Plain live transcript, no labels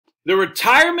The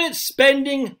retirement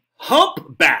spending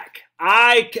humpback.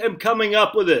 I am coming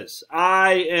up with this.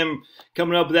 I am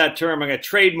coming up with that term. I'm going to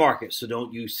trademark it. So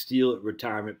don't you steal it,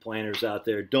 retirement planners out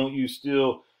there. Don't you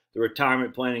steal the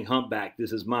retirement planning humpback.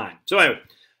 This is mine. So anyway,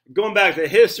 going back to the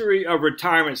history of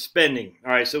retirement spending.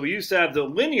 All right, so we used to have the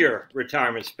linear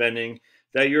retirement spending,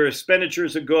 that your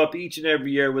expenditures would go up each and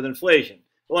every year with inflation.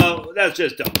 Well, that's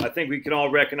just dumb. I think we can all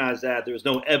recognize that. There's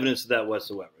no evidence of that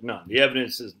whatsoever. None. The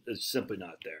evidence is simply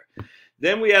not there.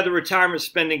 Then we have the retirement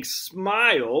spending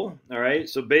smile. All right,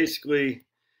 so basically,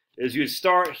 as you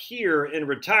start here in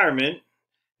retirement,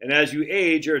 and as you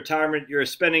age, your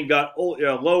spending got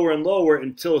lower and lower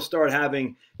until you start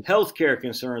having healthcare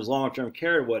concerns, long-term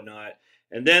care and whatnot.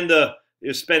 And then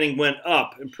your spending went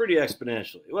up and pretty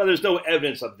exponentially. Well, there's no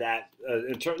evidence of that.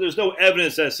 There's no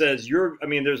evidence that says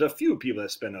there's a few people that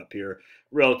spend up here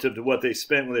relative to what they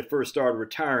spent when they first started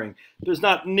retiring. There's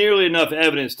not nearly enough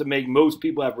evidence to make most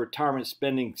people have retirement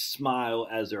spending smile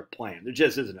as their plan. There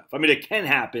just isn't enough. I mean, it can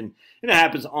happen, and it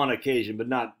happens on occasion, but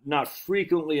not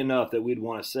frequently enough that we'd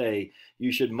want to say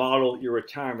you should model your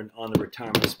retirement on the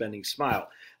retirement spending smile.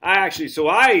 I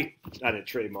didn't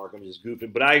trademark, I'm just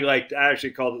goofing, but I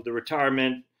actually called it the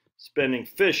retirement spending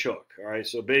fish hook. All right,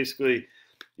 so basically,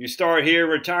 you start here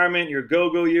in retirement, your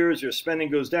go-go years, your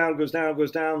spending goes down,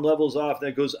 levels off, then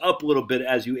it goes up a little bit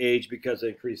as you age because of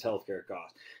increased healthcare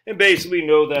costs. And basically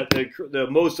know that the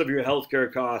most of your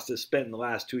healthcare costs is spent in the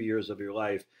last 2 years of your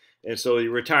life. And so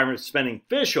your retirement spending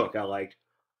fish hook I liked.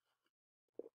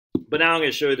 But now I'm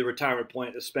going to show you the retirement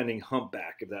plan spending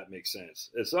humpback, if that makes sense.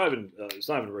 It's not even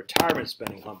a retirement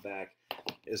spending humpback.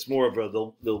 It's more of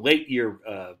the late year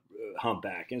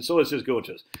humpback. And so let's just go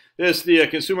into this. This the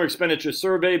Consumer Expenditure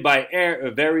Survey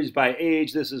varies by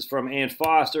age. This is from Ann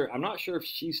Foster. I'm not sure if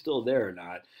she's still there or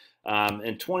not.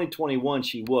 In 2021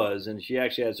 she was, and she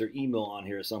actually has her email on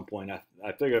here at some point.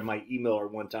 I figured I might email her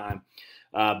one time.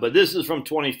 But this is from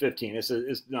 2015.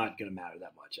 It's not going to matter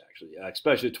that much, actually,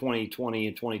 especially 2020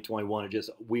 and 2021 are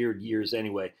just weird years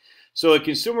anyway. So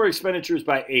consumer expenditures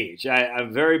by age. I'm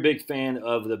a very big fan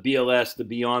of the BLS, the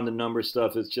Beyond the Number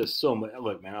stuff. It's just so much.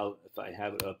 Look, man, if I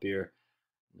have it up here.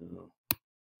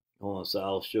 Hold on, so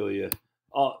I'll show you.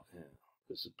 Oh, yeah,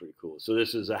 this is pretty cool. So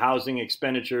this is the housing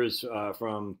expenditures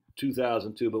from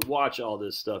 2002. But watch all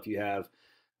this stuff you have.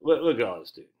 Look at all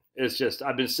this, dude. It's just,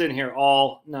 I've been sitting here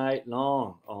all night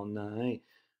long, all night,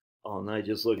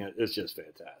 just looking at it. It's just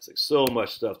fantastic. So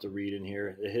much stuff to read in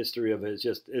here. The history of it is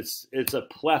just, it's a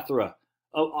plethora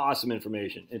of awesome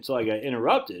information until I got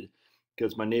interrupted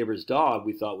because my neighbor's dog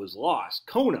we thought was lost.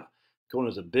 Kona.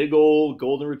 Kona's a big old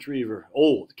golden retriever.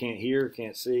 Old, can't hear,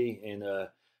 can't see. And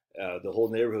the whole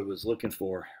neighborhood was looking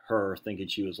for her, thinking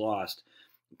she was lost.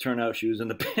 Turned out she was in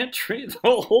the pantry the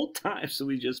whole time, so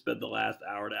we just spent the last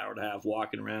hour and a half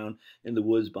walking around in the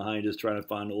woods behind us trying to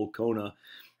find old Kona,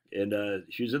 and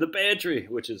she was in the pantry,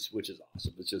 which is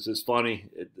awesome. It's funny.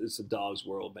 It's a dog's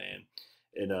world, man,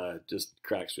 and just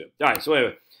cracks me up. All right, so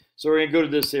anyway, so we're gonna go to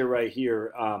this here right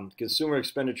here. Consumer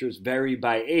expenditures vary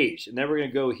by age, and then we're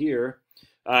gonna go here.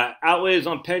 Outlays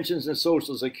on pensions and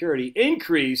Social Security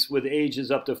increase with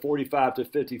ages up to 45 to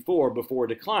 54 before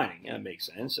declining. Yeah, that makes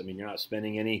sense. I mean, you're not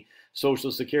spending any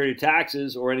Social Security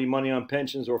taxes or any money on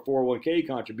pensions or 401k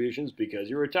contributions because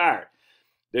you're retired.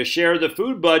 The share of the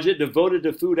food budget devoted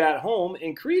to food at home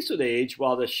increase with age,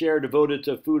 while the share devoted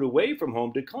to food away from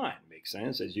home decline. Makes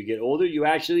sense. As you get older, you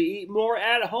actually eat more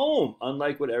at home,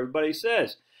 unlike what everybody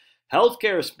says.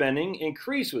 Healthcare spending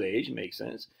increase with age. Makes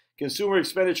sense. Consumer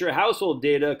expenditure household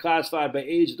data classified by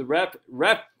age of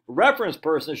the reference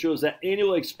person shows that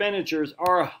annual expenditures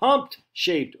are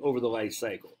hump-shaped over the life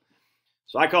cycle.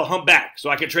 So I call humpback, so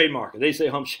I can trademark it. They say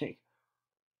hump-shaped.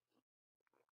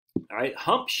 All right,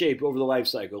 hump-shaped over the life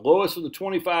cycle. Lowest for the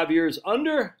 25 years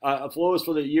under, lowest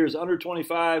for the years under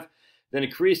 25, then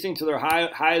increasing to their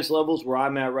highest levels where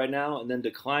I'm at right now, and then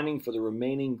declining for the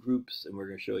remaining groups, and we're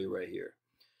going to show you right here.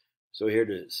 So here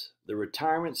it is, the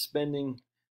retirement spending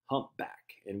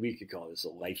humpback, and we could call this a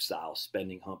lifestyle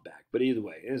spending humpback, but either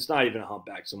way, it's not even a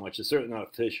humpback so much. It's certainly not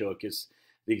a fish hook. It's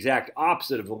the exact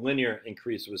opposite of a linear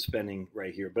increase with spending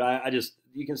right here. But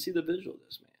you can see the visual of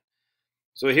this, man.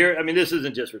 So here, I mean, this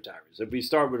isn't just retirees. If we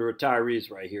start with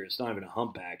retirees right here, it's not even a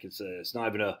humpback. It's not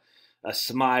even a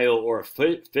smile or a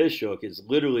fish hook. It's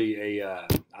literally I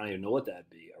don't even know what that'd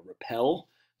be. A rappel,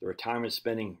 the retirement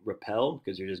spending rappel,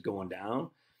 because you're just going down.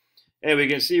 And we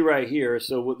can see right here,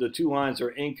 so the two lines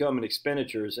are income and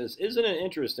expenditures. Isn't it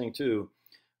interesting, too?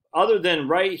 Other than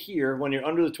right here, when you're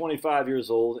under the 25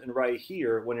 years old, and right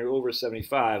here, when you're over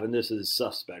 75, and this is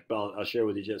suspect, but I'll share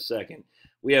with you just a second.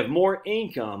 We have more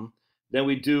income Then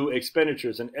we do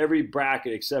expenditures in every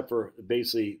bracket except for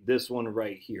basically this one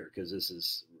right here, because this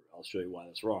is, I'll show you why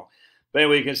that's wrong. But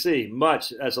anyway, you can see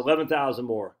much, that's 11,000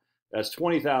 more. That's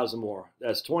 20,000 more.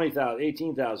 That's 20,000,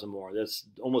 18,000 more. That's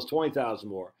almost 20,000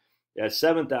 more. That's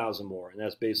 7,000 more. And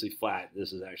that's basically flat.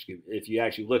 This is actually, if you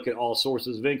actually look at all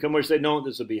sources of income, which they don't,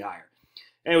 this would be higher.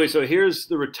 Anyway, so here's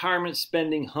the retirement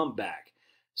spending humpback.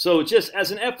 So just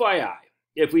as an FYI,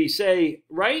 if we say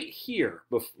right here,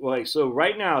 like, so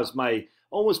right now is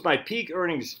almost my peak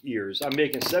earnings years. I'm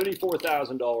making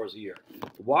 $74,000 a year.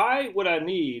 Why would I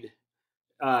need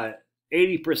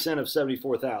 80% of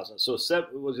 74,000? So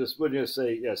we're just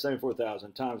say, yeah,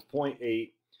 74,000 times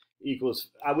 0.8 equals,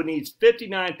 I would need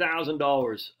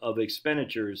 $59,000 of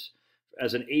expenditures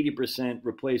as an 80%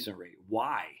 replacement rate.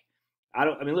 Why?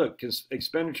 I mean, look,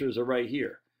 expenditures are right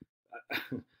here.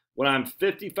 When I'm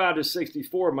 55 to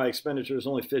 64, my expenditure is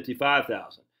only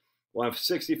 55,000. When I'm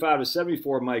 65 to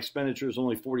 74, my expenditure is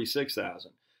only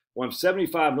 46,000. When I'm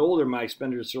 75 and older, my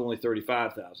expenditures are only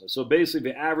 35,000. So basically,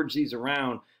 if you average these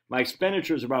around, my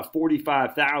expenditures are about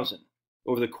 45,000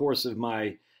 over the course of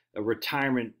my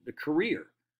retirement career.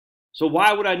 So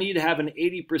why would I need to have an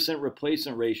 80%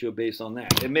 replacement ratio based on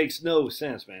that? It makes no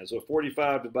sense, man. So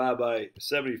 45 divided by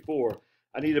 74,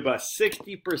 I need about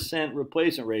 60%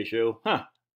 replacement ratio. Huh.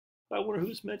 I wonder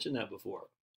who's mentioned that before.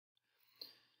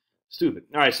 Stupid.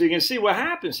 All right, so you can see what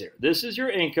happens here. This is your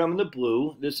income in the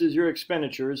blue. This is your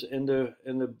expenditures in the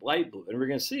light blue. And we're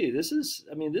going to see this is,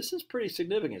 I mean, this is pretty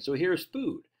significant. So here's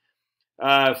food.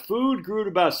 Food grew to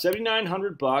about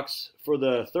 $7,900 for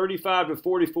the 35 to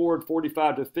 44 and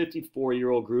 45 to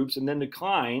 54-year-old groups, and then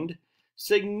declined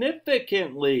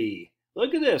significantly.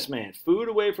 Look at this, man. Food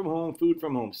away from home, food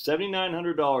from home.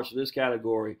 $7,900 for this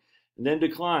category, and then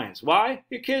declines. Why?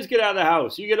 Your kids get out of the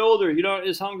house. You get older. You don't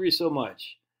as hungry so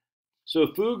much. So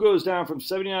food goes down from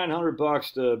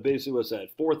 $7,900 to basically, what's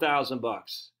that?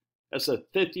 $4,000. That's a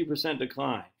 50%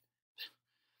 decline.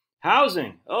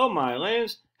 Housing. Oh my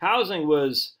lands. Housing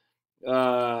was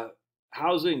non-housing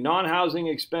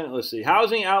expense. Let's see.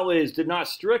 Housing outlays did not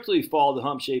strictly follow the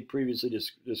hump shape previously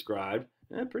described.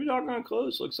 Pretty doggone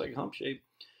close. Looks like hump shape.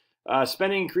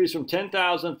 Spending increased from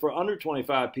 $10,000 for under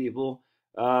 25 people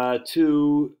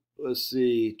to, let's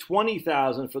see,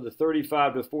 $20,000 for the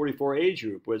 35 to 44 age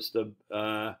group. What's the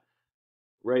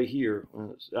right here?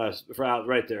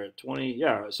 Right there, 20.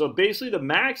 Yeah. So basically, the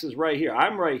max is right here.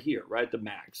 I'm right here, right? The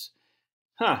max.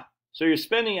 Huh. So your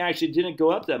spending actually didn't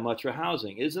go up that much for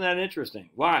housing. Isn't that interesting?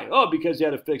 Why? Oh, because you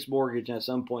had a fixed mortgage, and at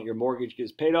some point your mortgage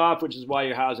gets paid off, which is why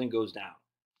your housing goes down.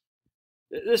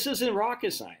 This isn't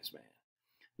rocket science, man.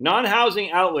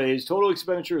 Non-housing outlays, total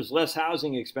expenditures less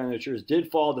housing expenditures, did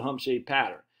follow the hump shape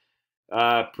pattern.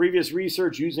 Previous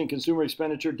research using consumer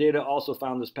expenditure data also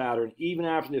found this pattern, even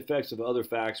after the effects of other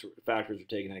factors were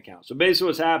taken into account. So basically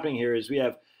what's happening here is we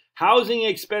have housing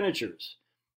expenditures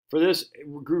for this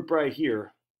group right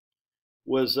here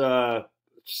was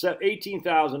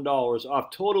 $18,000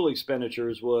 off total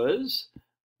expenditures was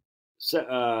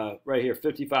right here,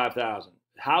 $55,000.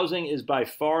 Housing is by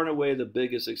far and away the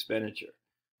biggest expenditure.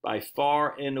 By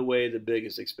far and away the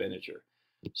biggest expenditure.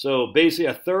 So basically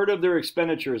a third of their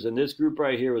expenditures in this group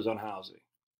right here was on housing.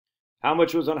 How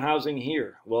much was on housing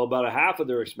here? Well, about a half of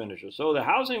their expenditures. So the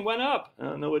housing went up.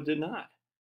 No, it did not.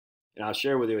 And I'll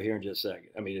share with you here in just a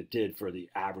second. I mean, it did for the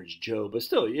average Joe, but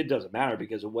still, it doesn't matter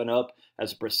because it went up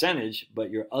as a percentage, but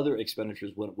your other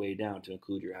expenditures went way down to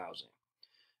include your housing.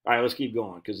 All right, let's keep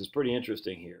going because it's pretty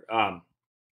interesting here.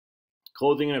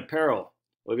 Clothing and apparel.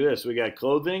 Look at this. We got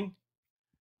clothing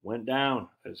went down.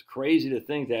 It's crazy to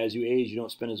think that as you age, you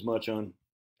don't spend as much on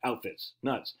outfits.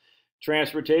 Nuts.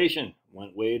 Transportation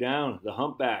went way down. The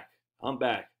humpback.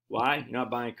 Why? You're not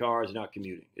buying cars, you're not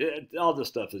commuting. All this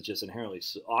stuff is just inherently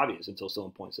obvious until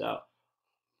someone points out.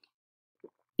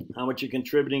 How much you're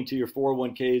contributing to your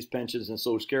 401ks, pensions, and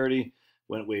Social Security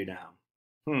went way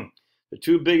down. The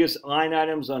two biggest line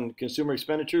items on consumer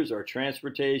expenditures are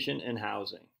transportation and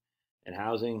housing. And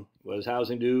housing, what does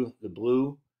housing do? The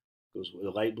blue goes with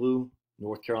the light blue,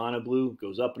 North Carolina blue,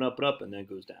 goes up and up and up, and then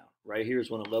goes down. Right here is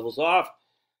when it levels off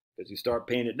because you start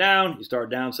paying it down, you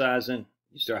start downsizing,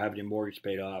 you start having your mortgage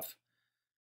paid off.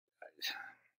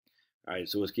 All right,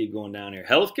 so let's keep going down here.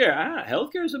 Healthcare.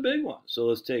 Healthcare is a big one. So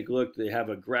let's take a look. They have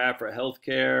a graph for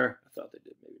healthcare. I thought they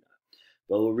did, maybe not.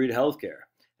 But we'll read healthcare.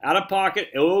 Out-of-pocket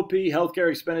OOP healthcare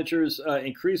expenditures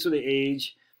increase with the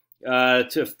age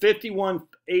to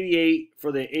 $51.88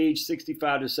 for the age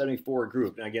 65 to 74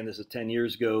 group. And again, this is 10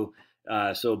 years ago.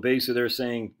 So basically, they're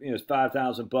saying it's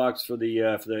 $5,000 for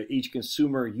the each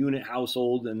consumer unit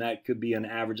household, and that could be an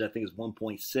average. I think is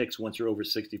 1.6 once you're over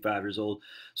 65 years old.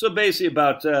 So basically,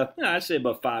 about I'd say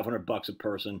about $500 a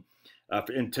person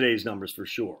in today's numbers for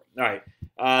sure. All right,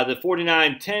 the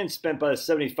 $49.10 spent by the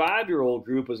 75-year-old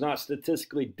group was not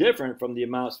statistically different from the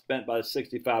amount spent by the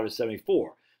 65 to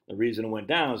 74. The reason it went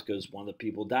down is because one of the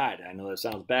people died. I know that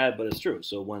sounds bad, but it's true.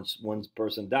 So once one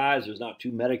person dies, there's not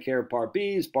two Medicare Part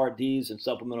Bs, Part Ds, and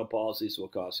supplemental policies, so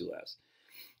it costs you less.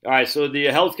 All right, so the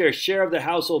healthcare share of the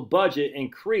household budget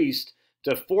increased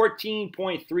to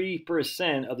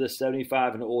 14.3% of the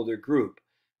 75 and older group.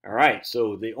 All right,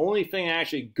 so the only thing that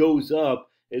actually goes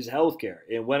up is healthcare.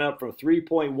 It went up from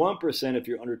 3.1% if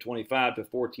you're under 25 to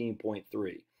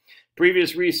 14.3%.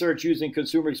 Previous research using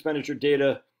consumer expenditure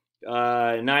data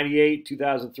in 98,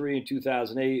 2003, and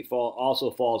 2008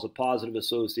 also follows a positive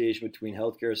association between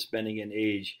healthcare spending and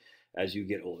age as you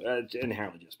get older. It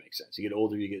inherently just makes sense. You get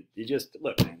older, you just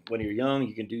look, man, when you're young,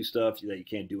 you can do stuff that you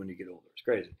can't do when you get older. It's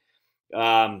crazy.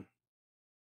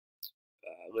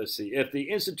 Let's see. If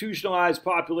the institutionalized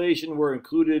population were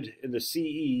included in the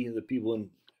CE, the people in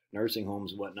nursing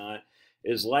homes and whatnot,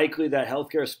 it's likely that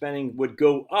healthcare spending would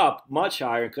go up much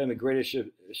higher and claim a greater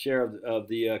share of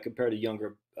the compared to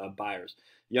younger buyers,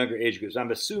 younger age groups.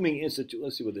 I'm assuming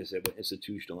let's see what they say about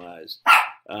institutionalized.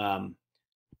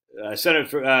 Center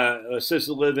for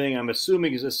assisted living. I'm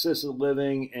assuming is assisted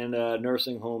living and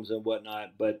nursing homes and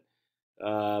whatnot. But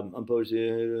I'm opposed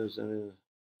to.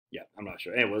 Yeah, I'm not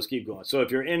sure. Anyway, let's keep going. So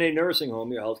if you're in a nursing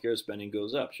home, your healthcare spending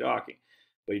goes up. Shocking.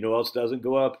 But you know what else doesn't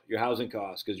go up? Your housing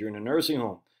costs because you're in a nursing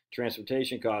home.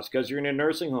 Transportation costs because you're in a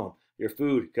nursing home. Your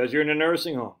food because you're in a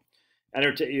nursing home. I'm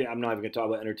not even going to talk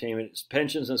about entertainment. It's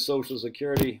pensions and Social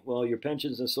Security. Well, your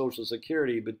pensions and Social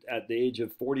Security, but at the age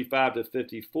of 45 to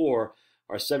 54,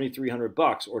 are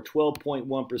 $7,300 or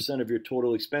 12.1% of your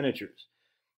total expenditures.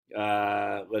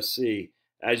 Let's see.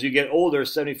 As you get older,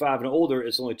 75 and older,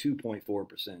 it's only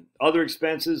 2.4%. Other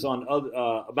expenses on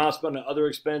amounts spent on other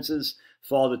expenses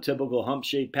follow the typical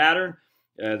hump-shaped pattern.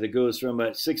 That goes from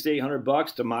 $600 to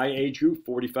 $800 to my age group,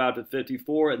 45 to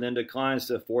 54, and then declines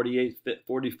to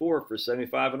 44 for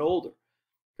 75 and older.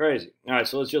 Crazy. All right,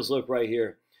 so let's just look right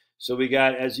here. So we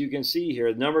got, as you can see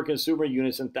here, the number of consumer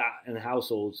units in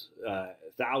households,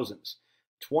 thousands.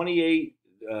 28,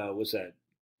 what's that,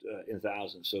 in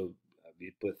thousands? So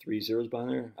you put 3 zeros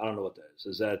behind there? I don't know what that is.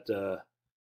 Is that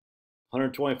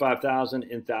 125,000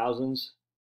 in thousands?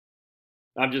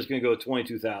 I'm just going to go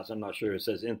 22,000. I'm not sure. It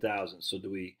says in thousands. So do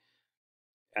we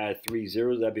add 3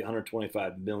 zeros? That'd be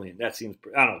 125 million. That seems,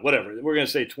 I don't know, whatever. We're going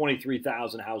to say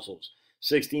 23,000 households,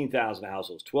 16,000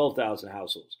 households, 12,000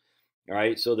 households. All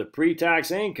right. So the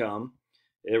pre-tax income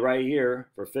right here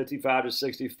for 55 to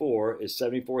 64 is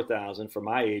 74,000. For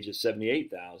my age is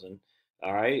 78,000.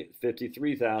 All right.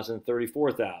 53,000,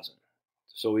 34,000.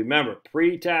 So remember,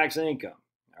 pre-tax income.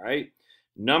 All right.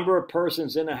 Number of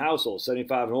persons in a household,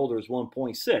 75 and older, is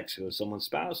 1.6 because someone's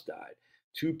spouse died.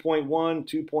 2.1,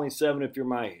 2.7 if you're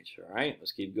my age. All right,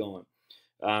 let's keep going.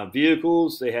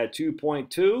 Vehicles, they had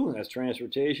 2.2. That's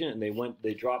transportation, and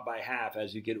they dropped by half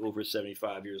as you get over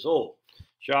 75 years old.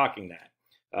 Shocking that.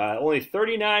 Only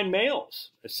 39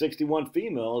 males, 61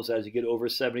 females as you get over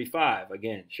 75.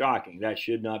 Again, shocking. That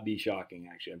should not be shocking,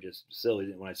 actually. I'm just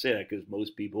silly when I say that because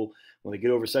most people, when they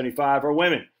get over 75, are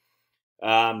women.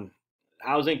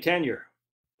 Housing tenure,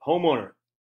 homeowner,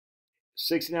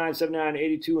 69, 79,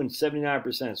 82, and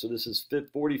 79%. So this is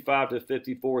 45 to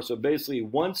 54. So basically,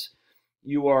 once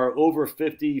you are over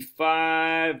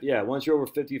 55, once you're over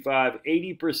 55,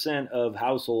 80% of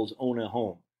households own a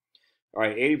home. All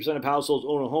right, 80% of households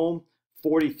own a home.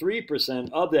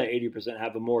 43% of that 80%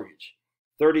 have a mortgage.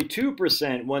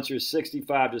 32% once you're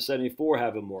 65 to 74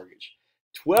 have a mortgage.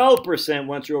 12%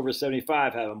 once you're over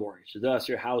 75 have a mortgage. Thus,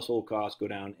 your household costs go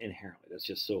down inherently. That's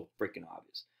just so freaking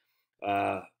obvious.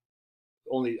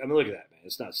 Look at that, man.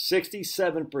 It's not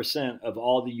 67% of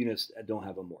all the units that don't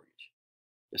have a mortgage.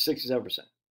 67%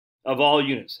 of all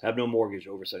units have no mortgage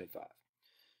over 75.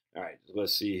 All right,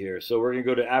 let's see here. So we're going to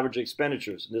go to average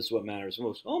expenditures, and this is what matters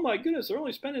most. Oh my goodness, they're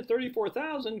only spending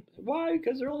 $34,000. Why?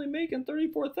 Because they're only making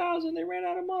 $34,000. They ran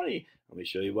out of money. Let me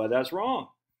show you why that's wrong.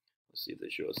 Let's see if they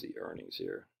show us the earnings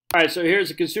here. All right, so here's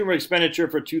the consumer expenditure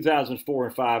for 2004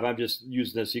 and 5. I'm just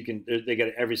using this. They get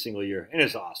it every single year, and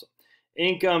it's awesome.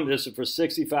 Income, this is for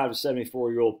 65 to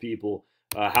 74-year-old people.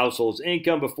 Households,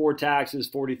 income before taxes,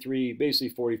 basically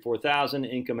 44,000.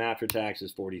 Income after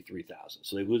taxes, 43,000.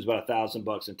 So they lose about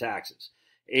 $1,000 in taxes.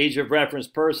 Age of reference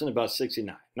person, about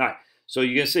 69. All right, so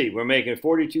you can see we're making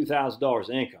 $42,000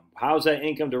 income. How's that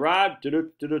income derived?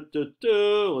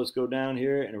 Let's go down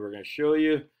here, and we're going to show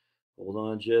you. Hold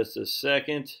on just a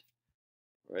second.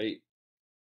 Right.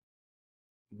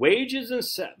 Wages and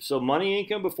so money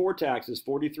income before taxes,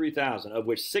 43,000, of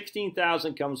which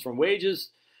 16,000 comes from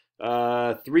wages,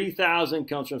 3,000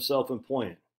 comes from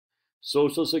self-employment.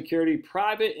 Social Security,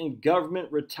 private and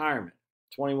government retirement,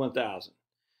 21,000.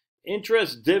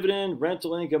 Interest, dividend,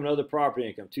 rental income, and other property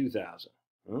income, 2,000.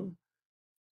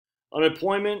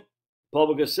 Unemployment,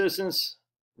 public assistance,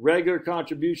 regular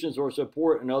contributions or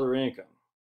support, and other income.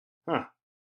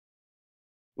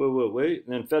 Wait.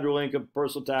 And then federal income,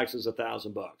 personal taxes,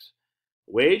 $1,000.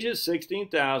 Wages,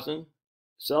 16,000.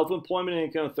 Self-employment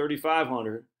income,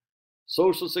 3,500.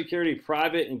 Social Security,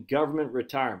 private and government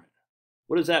retirement.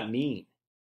 What does that mean?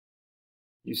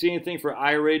 You see anything for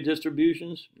IRA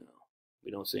distributions? No,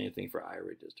 we don't see anything for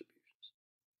IRA distributions.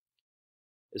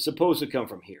 It's supposed to come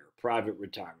from here, private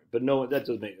retirement. But no, that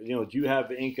doesn't make, do you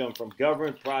have income from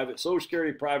government, private, Social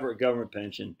Security, private, or government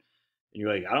pension? And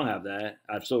you're like, I don't have that.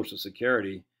 I have Social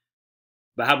Security.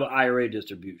 But how about IRA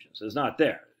distributions? It's not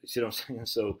there. You see what I'm saying?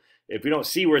 So if we don't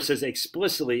see where it says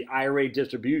explicitly IRA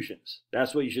distributions,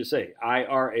 that's what you should say,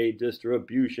 IRA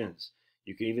distributions.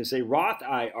 You can even say Roth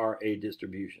IRA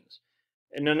distributions.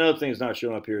 And another thing that's not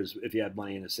showing up here is if you have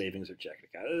money in a savings or checking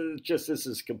account. It's just this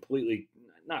is completely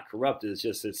not corrupted. It's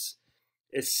just it's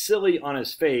silly on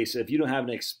its face if you don't have an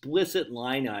explicit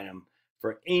line item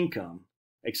for income,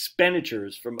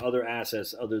 expenditures from other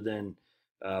assets other than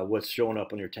what's showing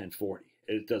up on your 1040.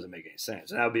 It doesn't make any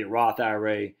sense. And that would be a Roth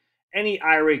IRA, any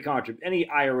IRA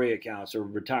accounts or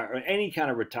any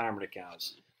kind of retirement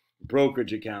accounts,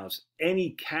 brokerage accounts,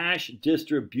 any cash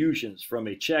distributions from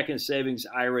a check and savings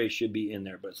IRA should be in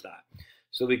there, but it's not.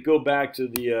 So we go back to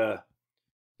the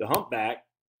HumpBack.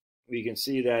 We can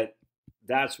see that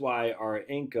that's why our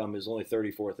income is only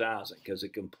 34,000 because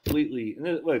it completely.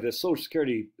 And look, the Social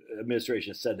Security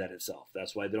Administration said that itself.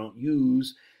 That's why they don't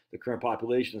use the current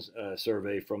population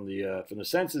survey from the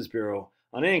Census Bureau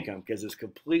on income because it's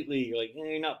completely like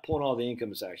you're not pulling all the income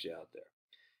that's actually out there.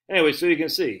 Anyway, so you can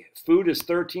see food is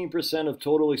 13% of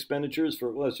total expenditures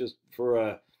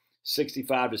for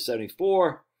 65 to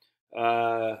 74,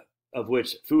 of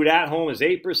which food at home is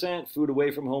 8%, food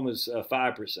away from home is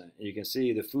 5%. And you can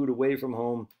see the food away from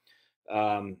home.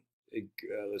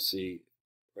 Let's see,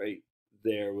 right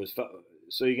there was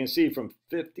so you can see from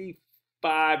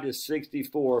 55 to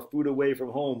 64, food away from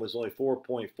home was only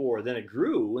 4.4. Then it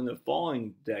grew in the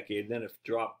following decade. Then it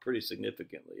dropped pretty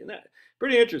significantly. And that's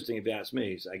pretty interesting if you ask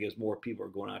me. So I guess more people are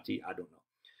going out to eat. I don't know.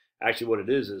 Actually, what it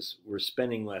is we're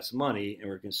spending less money and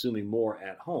we're consuming more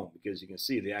at home because you can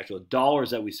see the actual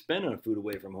dollars that we spend on food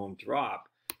away from home drop.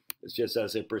 It's just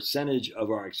as a percentage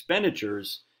of our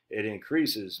expenditures, it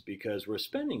increases because we're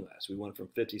spending less. We went from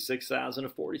 56,000 to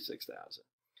 46,000.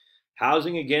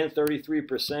 Housing, again,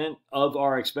 33% of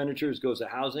our expenditures goes to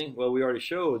housing. Well, we already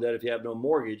showed that if you have no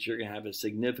mortgage, you're going to have a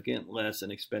significant less in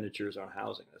expenditures on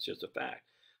housing. That's just a fact.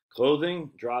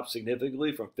 Clothing dropped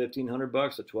significantly from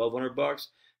 $1,500 to $1,200.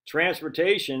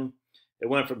 Transportation, it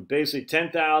went from basically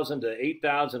 10,000 to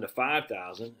 8,000 to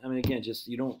 5,000. I mean, again, just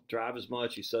you don't drive as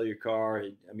much. You sell your car.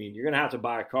 I mean, you're going to have to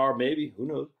buy a car, maybe. Who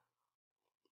knows?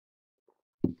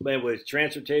 But anyway,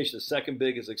 transportation, the second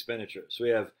biggest expenditure. So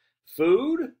we have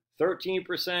food,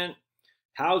 13%,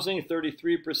 housing,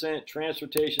 33%,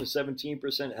 transportation, 17%,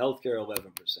 healthcare,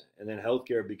 11%. And then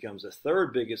healthcare becomes the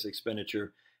third biggest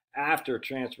expenditure after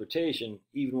transportation,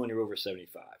 even when you're over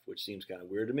 75, which seems kind of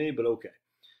weird to me, but okay.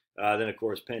 Then, of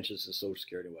course, pensions and Social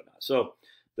Security and whatnot. So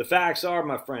the facts are,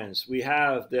 my friends, we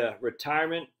have the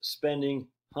retirement spending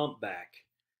HumpBack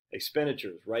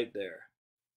expenditures right there.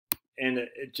 And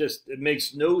it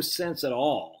makes no sense at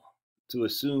all to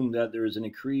assume that there is an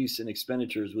increase in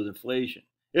expenditures with inflation.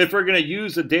 If we're going to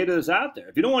use the data that's out there.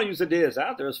 If you don't want to use the data that's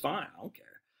out there, it's fine. I don't care.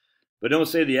 But don't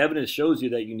say the evidence shows you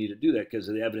that you need to do that because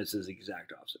the evidence is the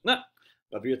exact opposite. No.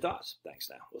 Love your thoughts. Thanks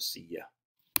now. We'll see ya.